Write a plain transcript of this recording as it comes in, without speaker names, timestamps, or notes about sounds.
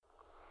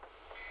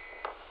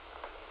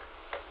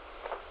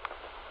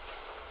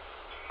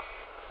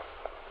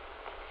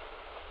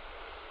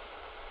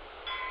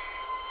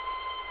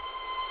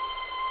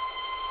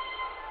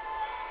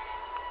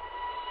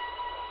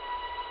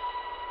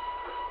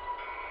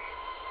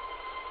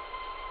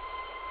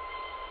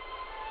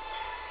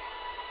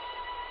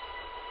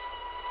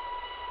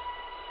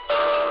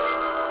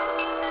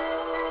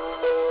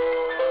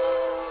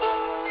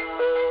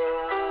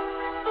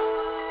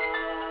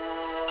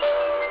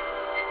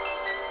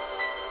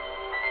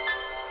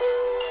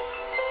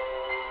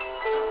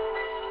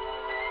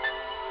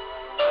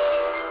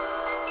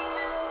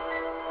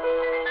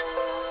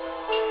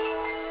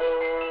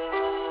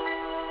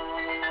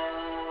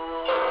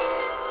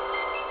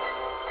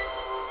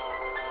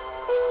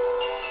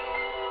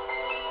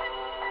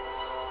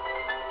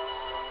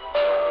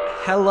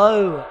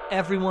Hello,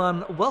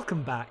 everyone.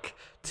 Welcome back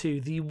to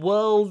the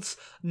world's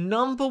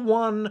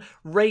 #1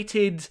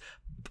 rated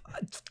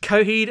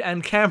Coheed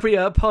and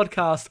Cambria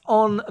podcast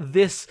on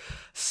this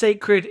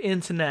sacred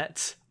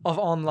internet of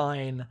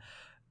online.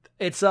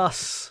 It's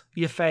us,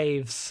 your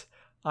faves.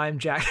 I'm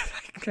Jack.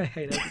 I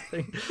hate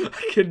everything.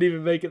 I couldn't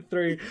even make it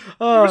through.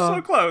 Oh, you were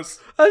so close.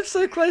 I'm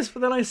so close, but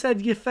then I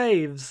said your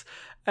faves.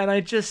 And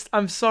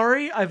I'm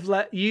sorry I've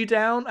let you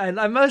down, and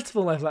most of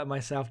all, I've let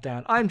myself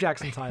down. I'm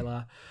Jackson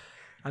Tyler.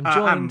 I'm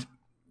joined.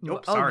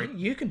 Sorry.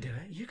 You can do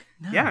it. You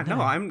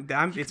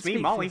can. It's me,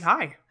 Molly. First.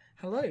 Hi.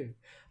 Hello.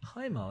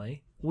 Hi,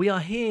 Molly. We are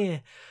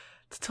here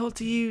to talk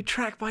to you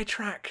track by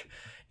track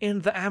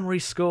in the Amory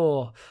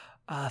score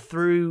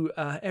through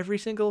every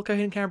single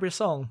Coheed and Cambria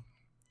song,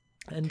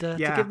 and to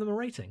give them a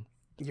rating.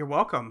 You're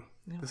welcome.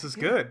 This is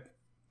good.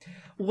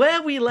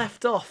 Where we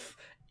left off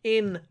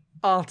in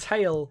our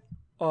tale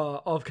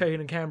of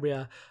Coheed and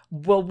Cambria,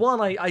 well, one,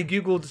 I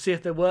googled to see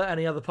if there were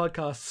any other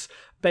podcasts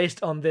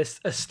based on this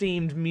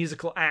esteemed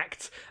musical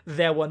act.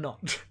 There were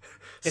not.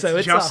 So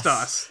it's just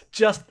us.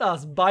 Just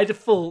us. By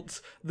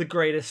default, the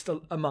greatest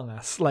among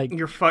us. Like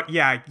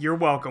you're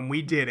welcome.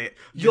 We did it.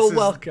 You're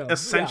welcome.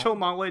 Essential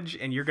knowledge,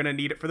 and you're gonna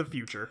need it for the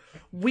future.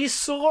 We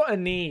saw a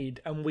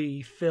need, and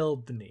we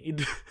filled the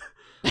need.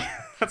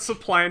 That's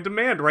supply and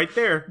demand right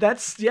there.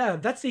 That's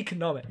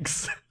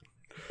economics.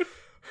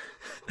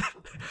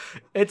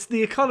 It's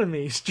the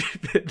economy,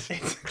 stupid.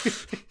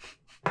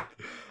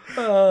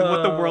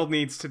 What the world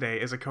needs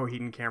today is a Coheed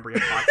and Cambria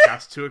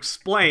podcast to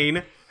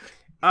explain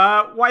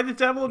why the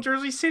devil in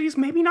Jersey City is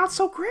maybe not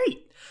so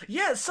great.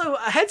 Yeah, so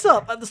heads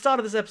up at the start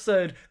of this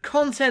episode,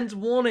 content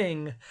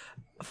warning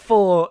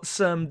for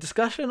some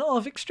discussion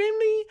of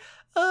extremely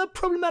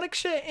problematic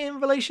shit in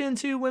relation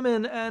to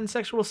women and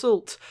sexual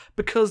assault,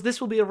 because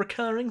this will be a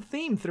recurring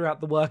theme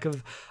throughout the work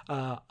of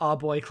our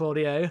boy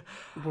Claudio.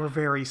 We're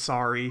very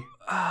sorry.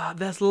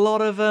 There's a lot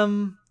of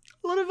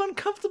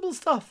uncomfortable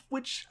stuff,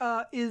 which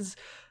is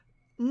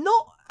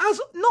not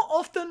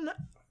often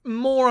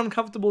more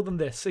uncomfortable than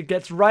this. It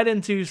gets right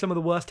into some of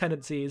the worst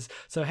tendencies,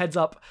 so heads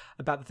up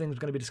about the things we're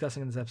going to be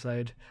discussing in this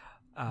episode.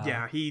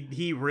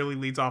 He really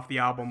leads off the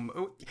album.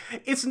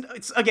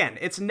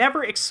 It's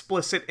never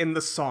explicit in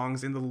the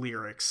songs, in the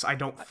lyrics, I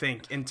don't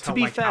think, until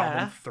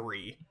album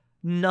 3.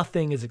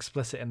 Nothing is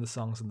explicit in the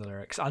songs and the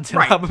lyrics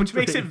until album 3. Which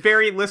makes it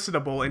very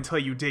listenable until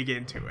you dig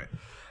into it.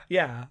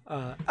 Yeah,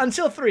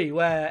 until 3,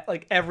 where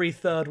every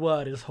third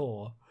word is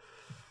whore.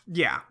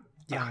 Yeah,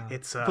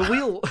 it's. But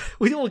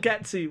we will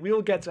get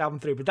to album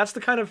 3. But that's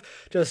the kind of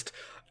just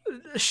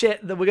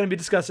shit that we're going to be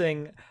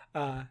discussing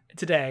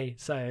today.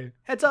 So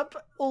heads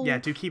up.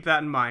 Do keep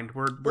that in mind.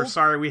 We're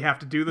sorry we have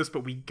to do this,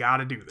 but we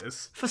gotta do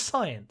this for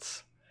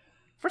science.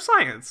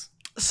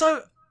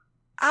 So,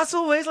 as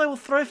always, I will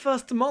throw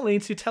first to Molly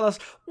to tell us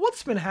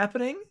what's been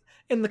happening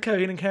in the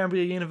Coheed and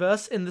Cambria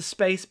universe in the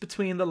space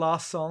between the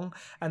last song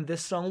and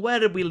this song. Where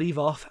did we leave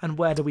off, and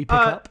where did we pick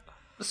up?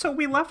 So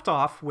we left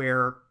off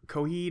where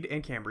Coheed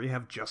and Cambria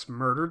have just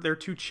murdered their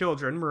 2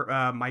 children,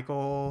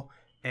 Michael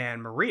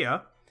and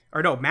Maria.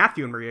 Or no,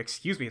 Matthew and Maria,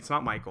 excuse me, it's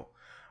not Michael.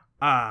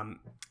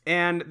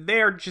 And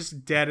they're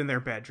just dead in their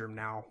bedroom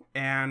now.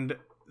 And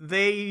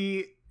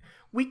we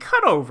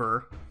cut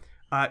over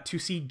to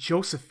see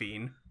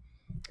Josephine,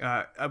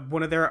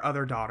 one of their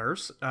other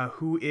daughters,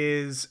 who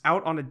is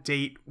out on a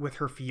date with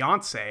her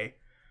fiance,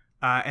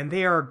 and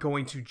they are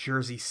going to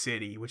Jersey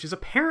City, which is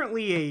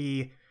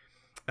apparently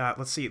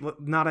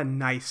not a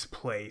nice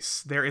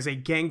place. There is a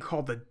gang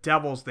called the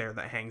Devils there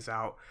that hangs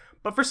out,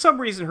 but for some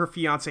reason her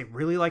fiance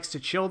really likes to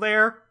chill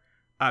there,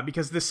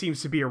 because this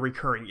seems to be a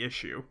recurring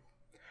issue.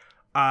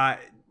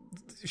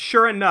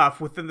 Sure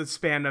enough, within the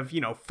span of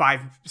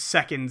 5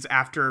 seconds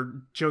after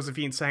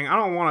Josephine saying, "I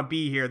don't want to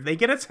be here," they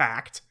get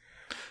attacked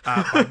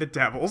by the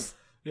Devils.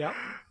 Yeah.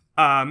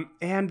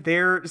 And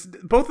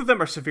both of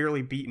them are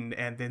severely beaten,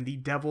 and then the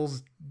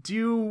Devils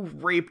do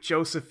rape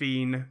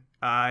Josephine.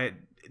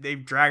 They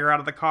drag her out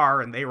of the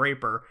car and they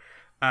rape her.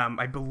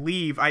 I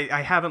believe,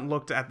 I haven't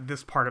looked at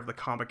this part of the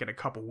comic in a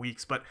couple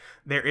weeks, but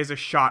there is a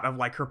shot of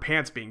her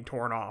pants being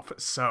torn off.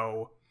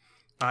 So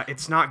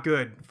it's not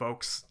good,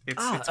 folks.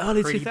 It's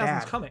early pretty 2000s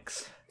bad.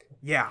 comics.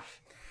 Yeah.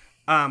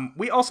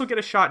 We also get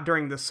a shot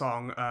during this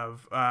song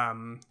of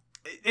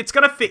it's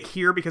gonna fit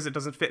here because it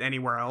doesn't fit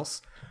anywhere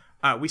else.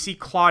 We see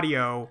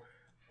Claudio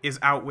is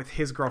out with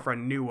his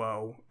girlfriend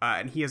Nuo,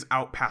 and he is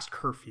out past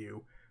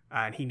curfew,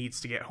 and he needs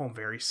to get home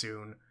very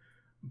soon.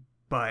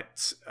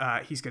 But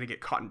he's going to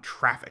get caught in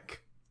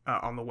traffic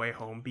on the way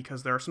home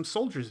because there are some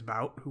soldiers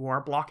about who are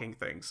blocking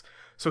things.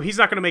 So he's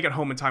not going to make it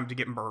home in time to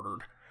get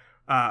murdered.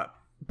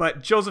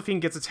 But Josephine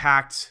gets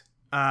attacked.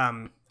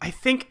 I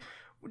think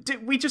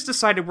we just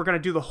decided we're going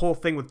to do the whole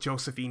thing with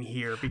Josephine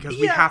here because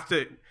we have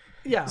to.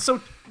 Yeah.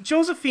 So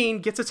Josephine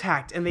gets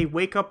attacked and they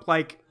wake up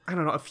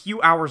a few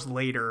hours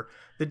later.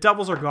 The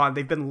Devils are gone.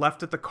 They've been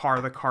left at the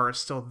car. The car is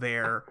still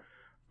there.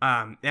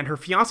 And her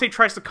fiance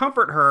tries to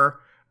comfort her.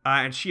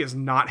 And she is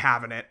not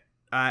having it.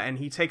 And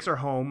he takes her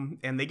home,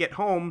 and they get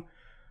home,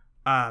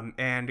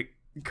 and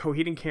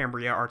Coheed and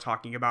Cambria are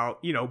talking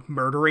about,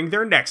 murdering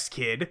their next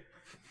kid.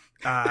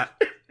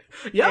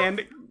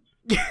 And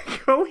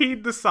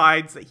Coheed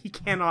decides that he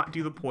cannot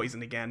do the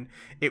poison again.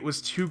 It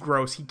was too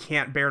gross. He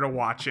can't bear to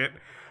watch it.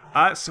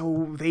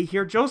 So they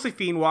hear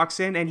Josephine walks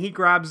in, and he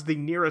grabs the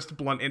nearest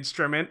blunt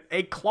instrument,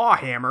 a claw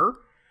hammer.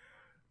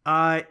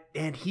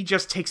 And he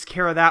just takes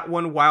care of that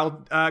one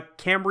while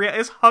Cambria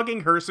is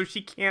hugging her so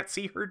she can't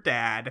see her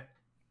dad.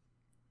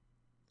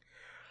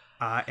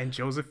 And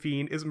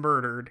Josephine is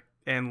murdered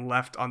and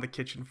left on the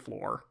kitchen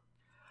floor.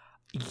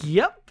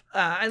 Yep.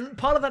 And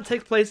part of that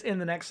takes place in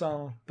the next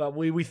song, but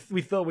we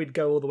thought we'd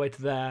go all the way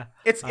to there.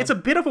 It's a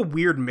bit of a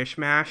weird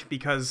mishmash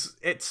because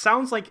it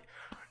sounds like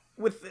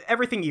with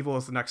Everything Evil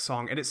is the next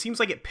song, and it seems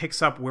like it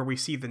picks up where we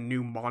see the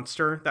new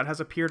monster that has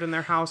appeared in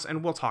their house,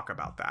 and we'll talk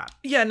about that.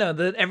 Yeah, no,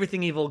 the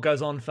Everything Evil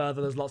goes on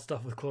further. There's lots of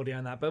stuff with Claudio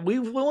and that, but we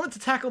wanted to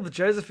tackle the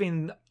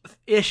Josephine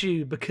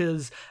issue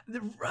because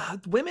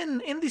women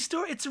in the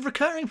story, it's a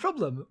recurring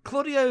problem.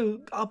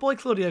 Our boy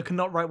Claudio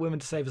cannot write women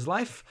to save his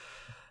life.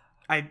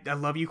 I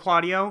love you,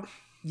 Claudio.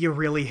 You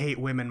really hate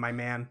women, my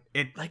man.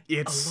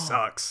 It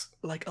sucks.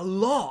 Like a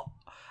lot.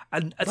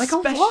 And like a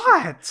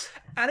lot.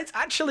 And it's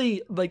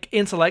actually like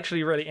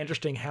intellectually really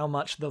interesting how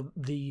much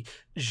the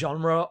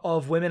genre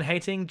of women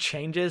hating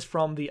changes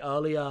from the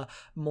earlier,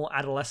 more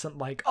adolescent,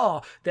 like,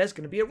 oh, there's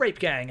going to be a rape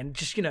gang and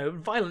just,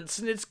 violence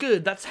and it's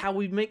good. That's how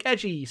we make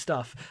edgy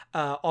stuff,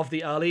 of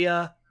the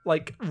earlier,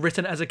 like,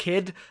 written as a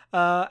kid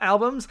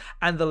albums,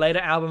 and the later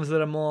albums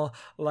that are more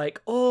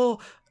like, oh,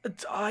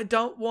 I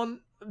don't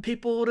want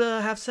people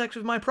to have sex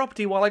with my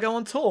property while I go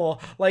on tour.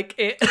 Like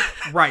it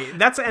Right.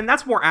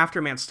 That's more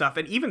Afterman stuff.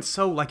 And even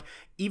so, like,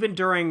 even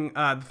during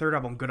the third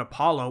album, Good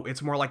Apollo,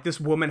 it's more like this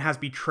woman has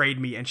betrayed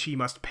me and she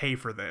must pay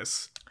for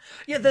this.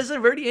 Yeah, there's a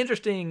really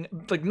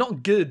interesting, like,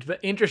 not good, but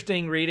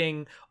interesting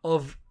reading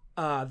of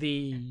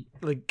the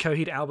like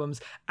Coheed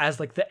albums as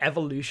like the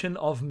evolution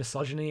of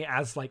misogyny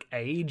as like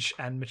age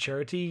and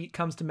maturity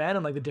comes to men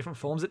and like the different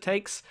forms it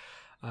takes.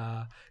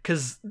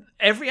 Because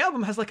every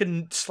album has like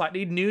a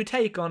slightly new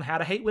take on how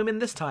to hate women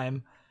this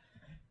time.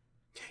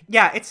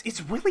 Yeah,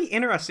 it's really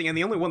interesting, and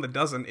the only one that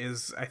doesn't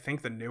is, I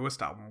think, the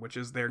newest album, which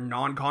is their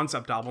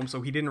non-concept album,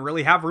 so he didn't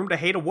really have room to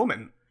hate a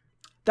woman.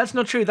 That's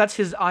not true. That's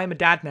his I'm a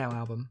Dad Now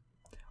album.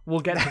 We'll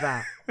get to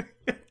that.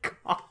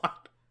 God.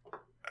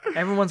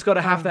 Everyone's got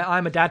to have their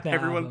I'm a Dad Now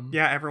album.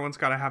 Yeah, everyone's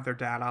got to have their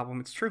dad album.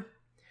 It's true.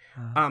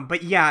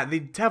 But yeah, The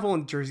Devil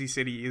in Jersey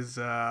City is,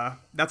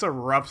 that's a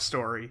rough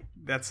story.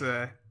 That's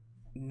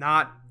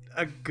not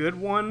a good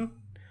one.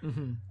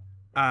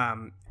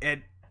 Mm-hmm.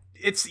 It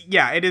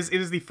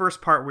is the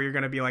first part where you're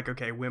going to be like,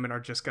 okay, women are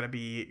just going to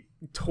be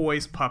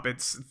toys,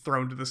 puppets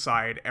thrown to the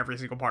side every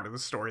single part of the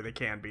story they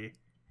can be.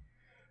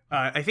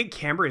 I think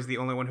Cambria is the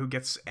only one who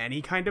gets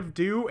any kind of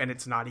due, and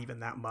it's not even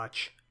that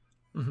much.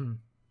 Mm-hmm.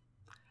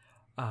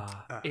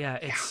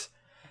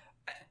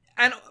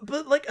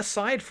 But like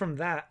aside from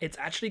that, it's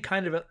actually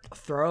kind of a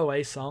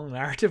throwaway song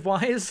narrative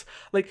wise.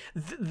 Like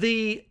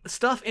the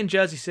stuff in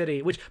Jersey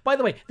City, which, by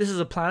the way, this is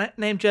a planet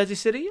named Jersey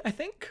City, I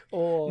think,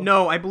 or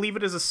no, I believe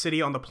it is a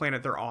city on the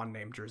planet they're on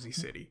named Jersey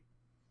City.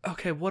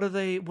 Okay, what is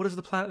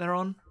the planet they're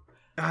on?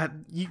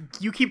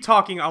 You keep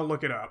talking, I'll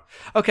look it up.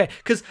 Okay,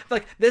 because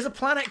like there's a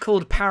planet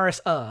called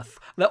Paris Earth.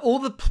 That all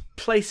the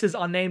places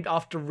are named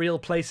after real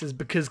places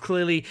because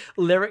clearly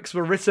lyrics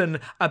were written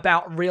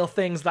about real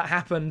things that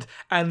happened,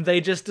 and they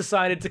just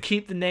decided to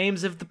keep the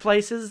names of the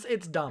places.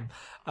 It's dumb.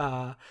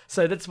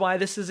 So that's why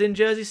this is in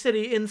Jersey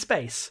City in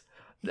space.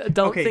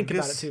 Don't think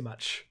about it too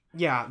much.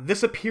 Yeah,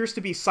 this appears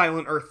to be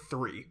Silent Earth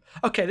 3.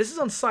 Okay, this is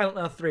on Silent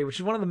Earth 3, which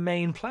is one of the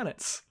main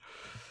planets.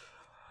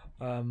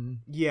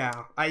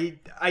 Yeah,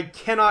 I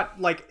cannot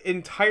like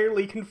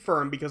entirely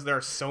confirm because there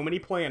are so many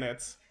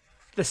planets.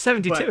 There's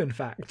 72, in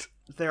fact.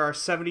 There are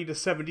 70 to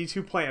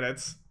 72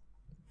 planets.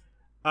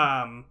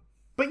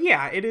 But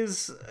yeah,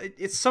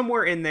 it's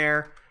somewhere in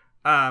there.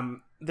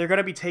 They're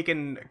gonna be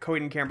taking Coheed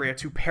and Cambria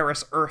to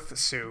Paris Earth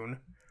soon.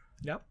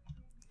 Yep.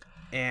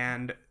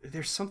 And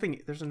there's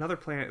another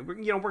planet.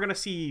 We're gonna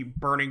see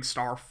Burning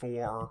Star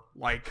 4,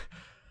 like.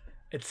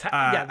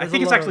 I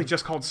think it's actually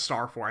just called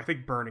Star 4. I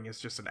think burning is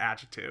just an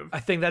adjective.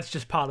 I think that's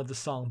just part of the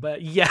song,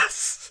 but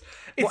yes.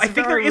 Well, I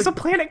think there is a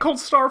planet called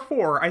Star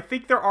 4. I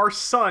think there are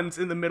suns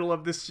in the middle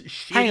of this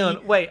shitty... Hang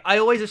on, wait. I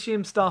always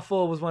assumed Star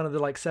 4 was one of the,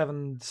 like,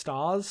 7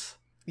 stars?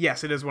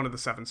 Yes, it is one of the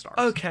 7 stars.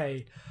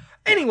 Okay.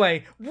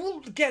 Anyway, we'll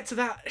get to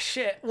that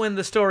shit when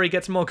the story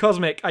gets more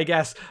cosmic, I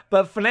guess.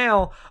 But for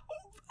now,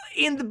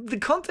 in the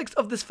context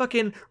of this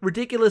fucking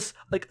ridiculous,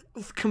 like,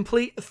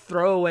 complete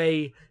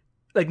throwaway...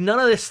 Like, none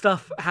of this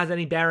stuff has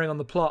any bearing on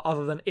the plot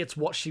other than it's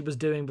what she was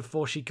doing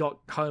before she got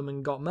home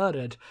and got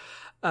murdered.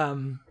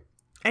 And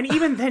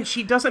even then,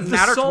 she doesn't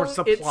matter towards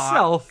the plot.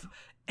 Itself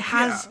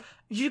has...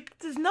 Yeah.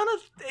 There's none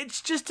of...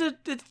 It's just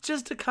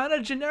a kind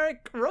of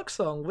generic rock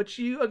song, which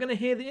you are going to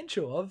hear the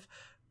intro of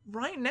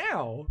right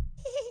now.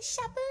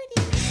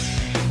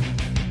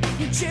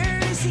 New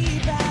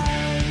Jersey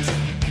bound,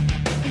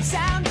 and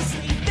sound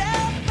asleep,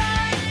 they'll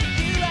find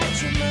you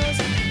at your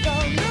most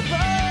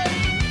vulnerable.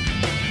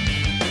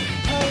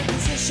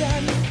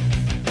 Position,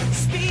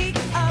 speak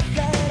up,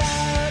 let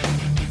out,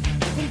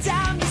 and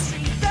down the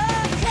street the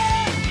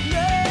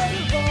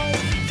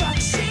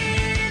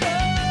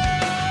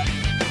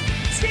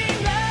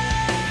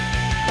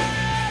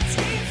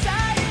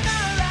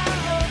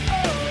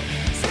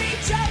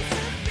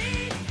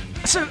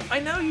So I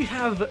know you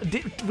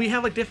have we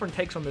have like different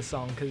takes on this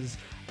song because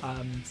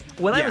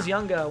when I was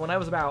younger, when I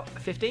was about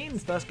 15,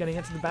 first getting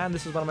into the band,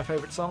 this was one of my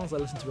favorite songs. I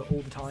listened to it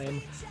all the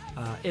time.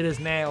 It has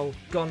now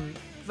gone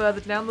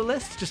further down the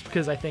list just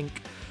because I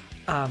think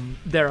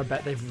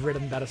they've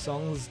written better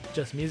songs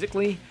just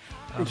musically.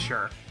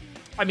 Sure.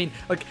 I mean,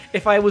 like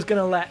if I was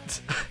gonna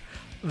let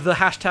the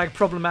hashtag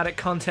problematic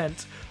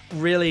content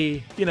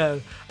really,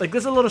 like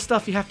there's a lot of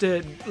stuff you have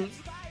to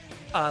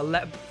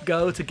let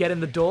go to get in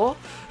the door.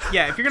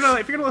 Yeah, if you're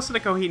gonna listen to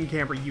Coheed and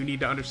Cambria, you need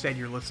to understand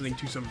you're listening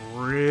to some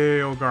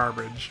real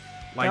garbage,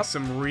 like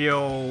some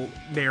real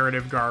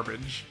narrative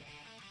garbage.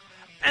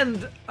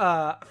 And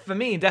for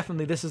me,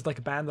 definitely, this is like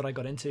a band that I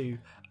got into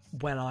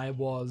when I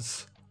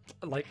was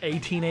like a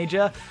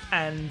teenager,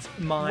 and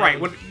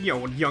when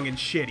young and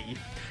shitty.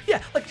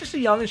 Yeah, like just a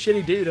young and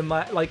shitty dude, and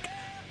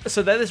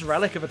so they're this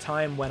relic of a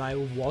time when I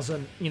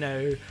wasn't,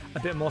 a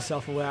bit more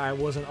self-aware. I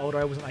wasn't older.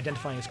 I wasn't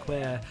identifying as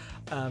queer.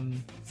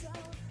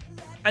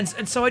 And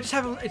so I just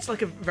it's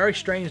like a very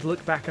strange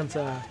look back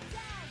into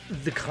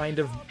the kind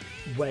of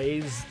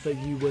ways that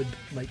you would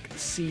like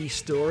see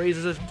stories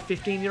as a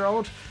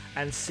 15-year-old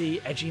and see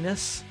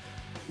edginess.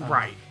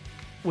 Right.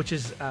 Which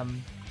is,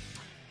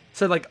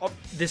 so like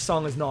this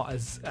song is not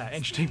as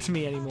interesting to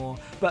me anymore,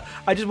 but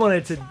I just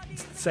wanted to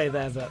say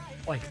there that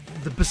like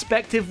the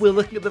perspective we're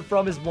looking at them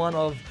from is one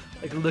of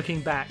like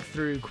looking back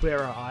through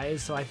queerer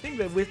eyes. So I think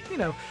that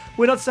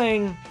we're not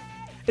saying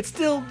it's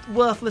still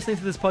worth listening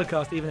to this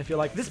podcast even if you're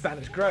like, this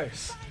band is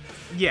gross.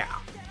 Yeah.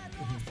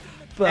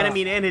 But, and I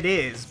mean, and it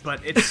is,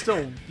 but it's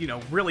still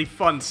really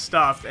fun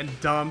stuff and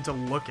dumb to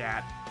look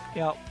at.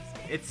 Yeah.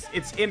 It's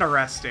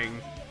interesting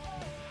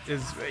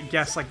is I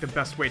guess like the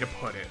best way to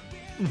put it.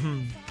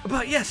 Mm-hmm.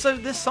 But yeah, so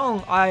this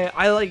song,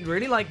 I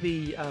really like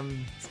the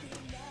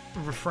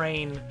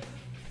refrain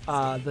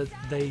that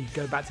they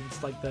go back to.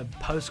 It's like the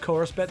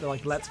post-chorus bit, the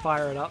like "Let's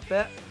fire it up"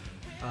 bit.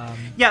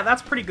 Yeah,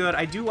 that's pretty good.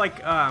 I do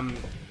like oh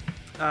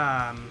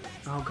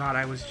god,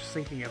 I was just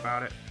thinking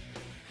about it.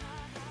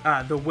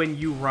 The "when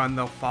you run,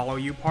 they'll follow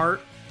you"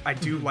 part. I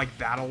do like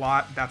that a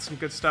lot. That's some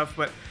good stuff.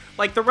 But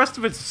like the rest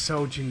of it's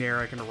so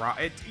generic and rock.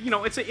 It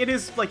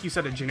is like you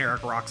said, a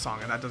generic rock song,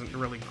 and that doesn't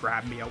really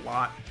grab me a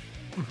lot.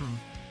 Mm-hmm.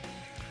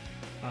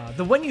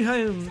 The "when you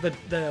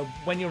the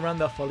 "when you run,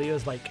 they'll follow you"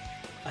 is like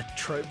a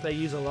trope they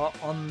use a lot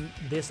on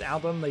this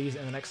album. They use it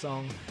in the next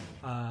song.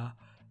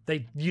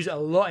 They use it a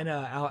lot in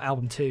our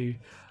album too,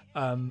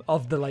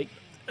 of the like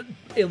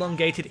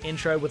elongated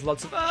intro with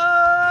lots of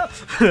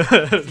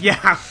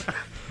yeah,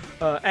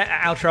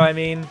 outro. I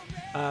mean,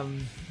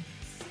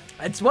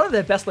 it's one of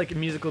their best like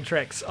musical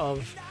tricks.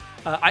 Of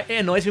it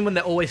annoys me when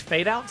they're always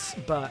fade outs,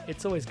 but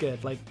it's always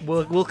good. Like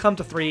we'll come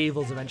to Three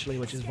Evils eventually,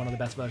 which is one of the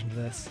best versions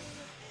of this.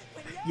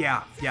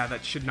 Yeah,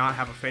 that should not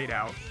have a fade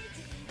out.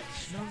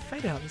 Should not have a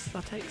fade out. This is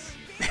our takes.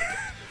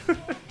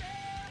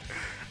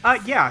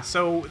 Yeah,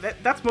 so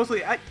that's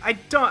mostly.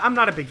 I'm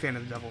not a big fan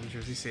of The Devil in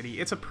Jersey City.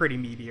 It's a pretty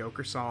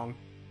mediocre song.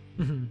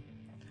 Mm-hmm.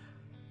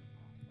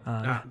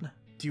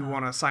 Do you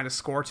want to assign a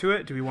score to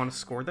it? Do we want to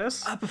score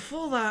this?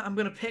 Before that, I'm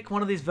going to pick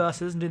one of these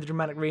verses and do the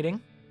dramatic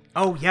reading.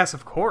 Oh, yes,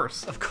 of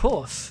course. Of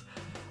course.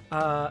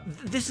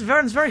 This is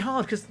very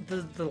hard because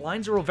the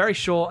lines are all very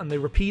short and they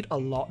repeat a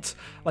lot.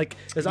 Like,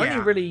 there's only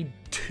really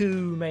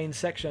two main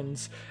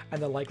sections,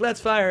 and they're like,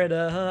 "Let's fire it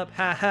up,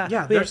 ha ha."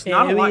 Yeah, there's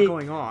not a lot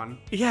going on.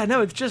 Yeah,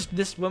 no, it's just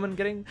this woman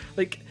getting,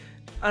 like,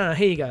 I don't know,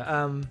 here you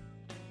go.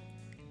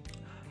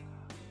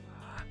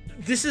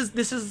 This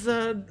is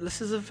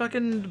a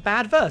fucking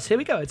bad verse. Here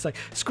we go. It's like,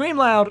 "Scream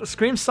loud,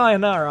 scream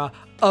sayonara,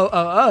 oh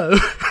oh oh."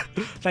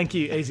 Thank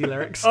you, AZ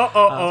Lyrics.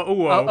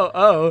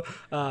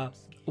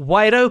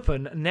 "Wide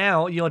open,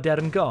 now you're dead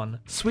and gone.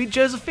 Sweet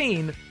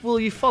Josephine, will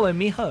you follow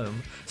me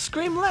home?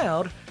 Scream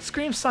loud,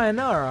 scream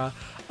sayonara,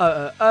 oh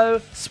oh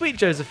oh. Sweet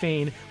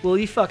Josephine, will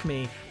you fuck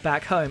me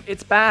back home?"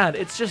 It's bad.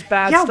 It's just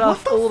bad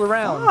stuff all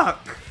around.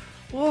 Fuck?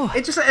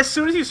 It just, as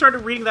soon as you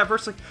started reading that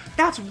verse, like,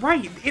 that's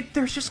right.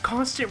 There's just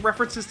constant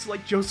references to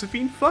like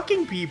Josephine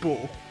fucking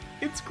people.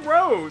 It's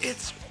gross.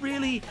 It's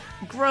really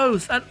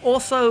gross, and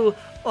also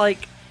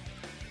like,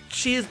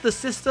 she is the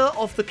sister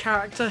of the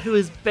character who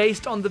is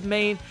based on the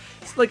main.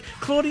 It's like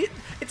Claudia.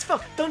 It's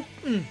fucked.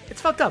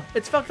 It's fucked up.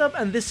 It's fucked up,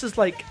 and this is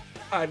like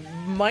a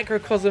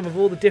microcosm of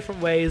all the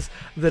different ways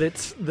that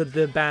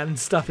the band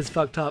stuff is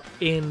fucked up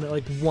in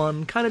like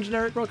one kind of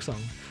generic rock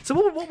song. So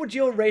what would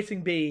your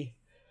rating be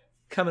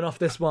coming off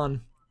this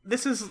one?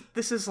 This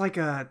is like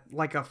a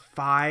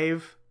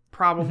 5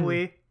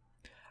 probably. Mm-hmm.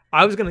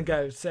 I was gonna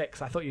go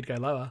 6. I thought you'd go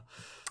lower.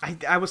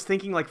 I was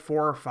thinking like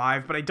 4 or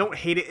 5, but I don't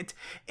hate it.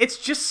 It's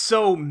just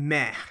so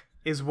meh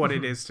is what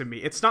it is to me.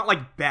 It's not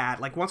like bad.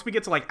 Like once we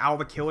get to like Al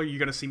the Killer, you're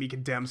gonna see me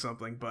condemn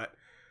something, but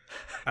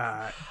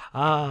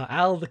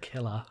Al the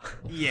Killer.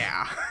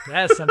 Yeah.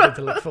 That's something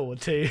to look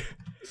forward to.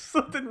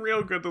 Something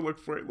real good to look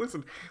for.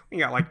 Listen, we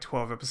got like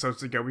 12 episodes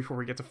to go before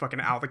we get to fucking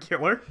Al the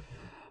Killer.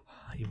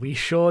 We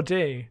sure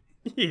do.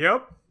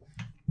 Yep.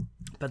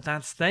 But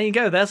there you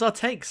go. There's our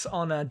takes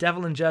on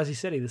Devil in Jersey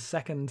City, the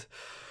second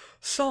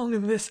song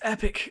in this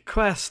epic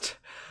quest.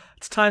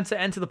 It's time to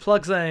enter the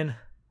plug zone.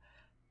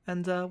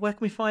 And where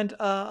can we find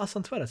us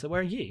on Twitter? So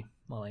where are you,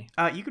 Molly?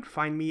 You could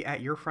find me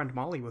at your friend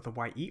Molly with a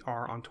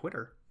Y-E-R on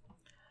Twitter.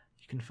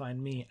 You can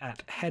find me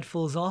at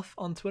headfulsoff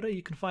on Twitter.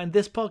 You can find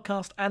this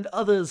podcast and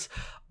others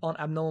on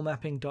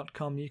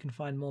abnormalmapping.com. You can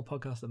find more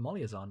podcasts that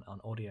Molly is on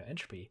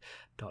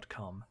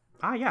audioentropy.com.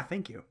 Ah, yeah,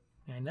 thank you.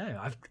 I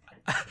know.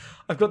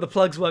 I've got the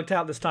plugs worked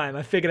out this time.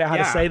 I figured out how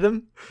to say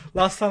them.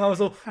 Last time I was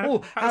all, how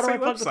do I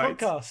plug the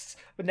podcasts?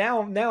 But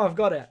now I've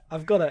got it.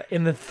 I've got it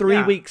in the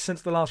 3 weeks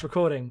since the last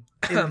recording.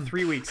 In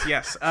 3 weeks,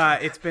 yes.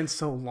 It's been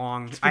so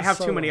long. I have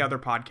too many other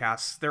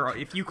podcasts.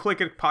 If you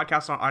click a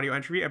podcast on Audio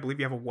Entropy, I believe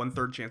you have a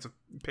 1/3 chance of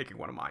picking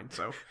one of mine.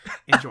 So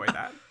enjoy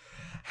that.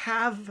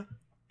 Have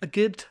a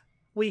good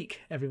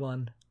week,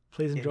 everyone.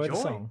 Please enjoy the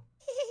song.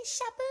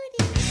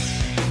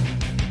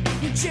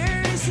 New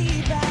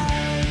Jersey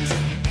bound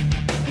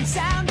and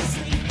sound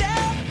asleep.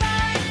 They'll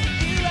find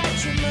you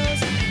at your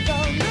most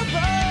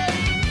vulnerable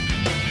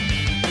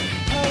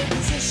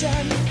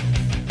position.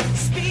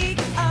 Speak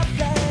up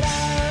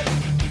loud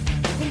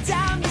and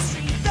down the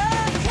street. The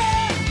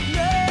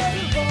corner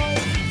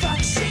voice fuck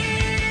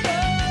shit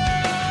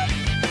up.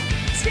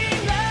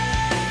 Scream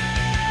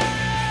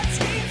loud,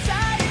 scream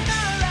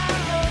sayonara.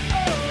 Oh,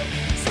 oh.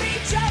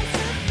 Sweet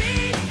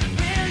Josephine,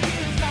 will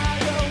you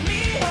follow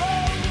me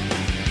home?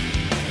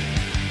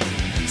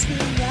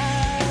 Scream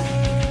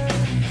loud,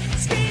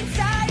 scream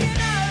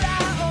sayonara,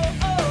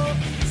 oh oh.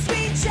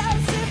 Sweet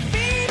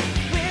Josephine,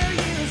 will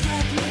you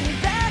fuck me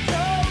back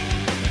home?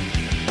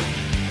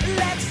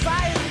 Let's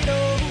fight it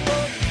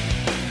over,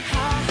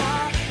 ha ha,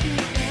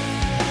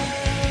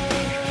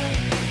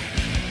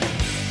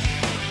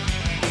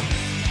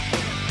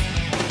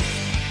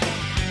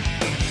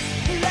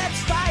 let's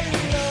fight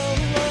it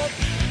over,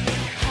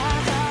 ha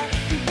ha,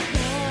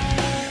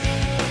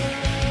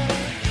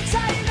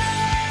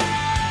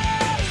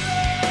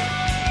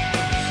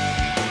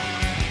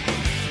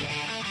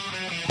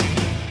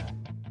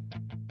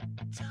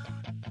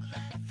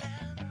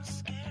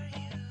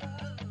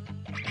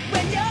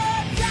 when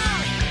you're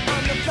down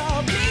on the floor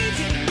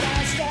bleeding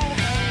past the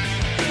home,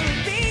 you'll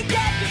be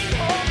getting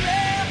home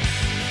real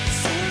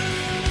soon.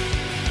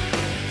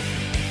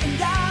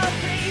 And I'll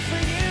pray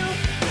for you,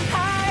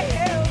 high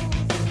health.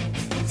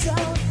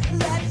 Don't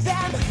let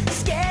them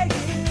scare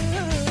you.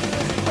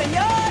 When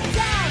you're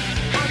down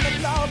on the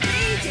floor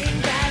bleeding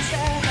past the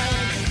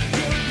home,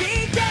 you'll be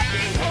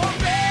getting home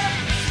real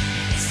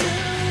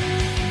soon.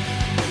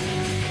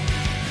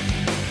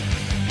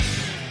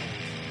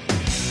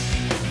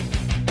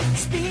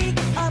 Speak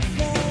up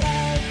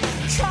loud,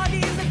 caught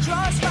in the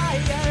crossfire.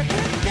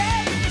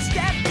 Prepare to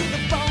step to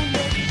the bone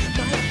that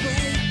might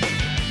break.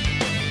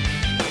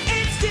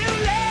 It's too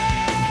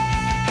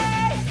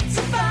late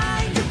to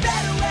find a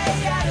better way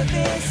out of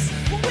this.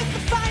 With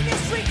the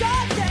finest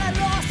regard that I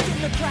lost in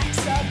the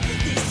cracks of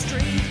this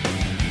street.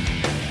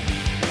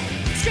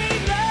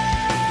 Scream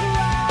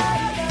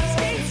loud,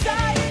 scream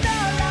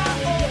sayonara,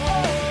 oh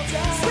oh.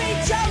 Sweet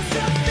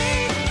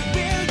Josephine,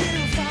 will you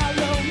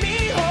follow me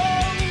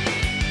home?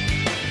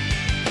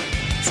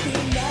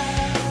 Scream loud.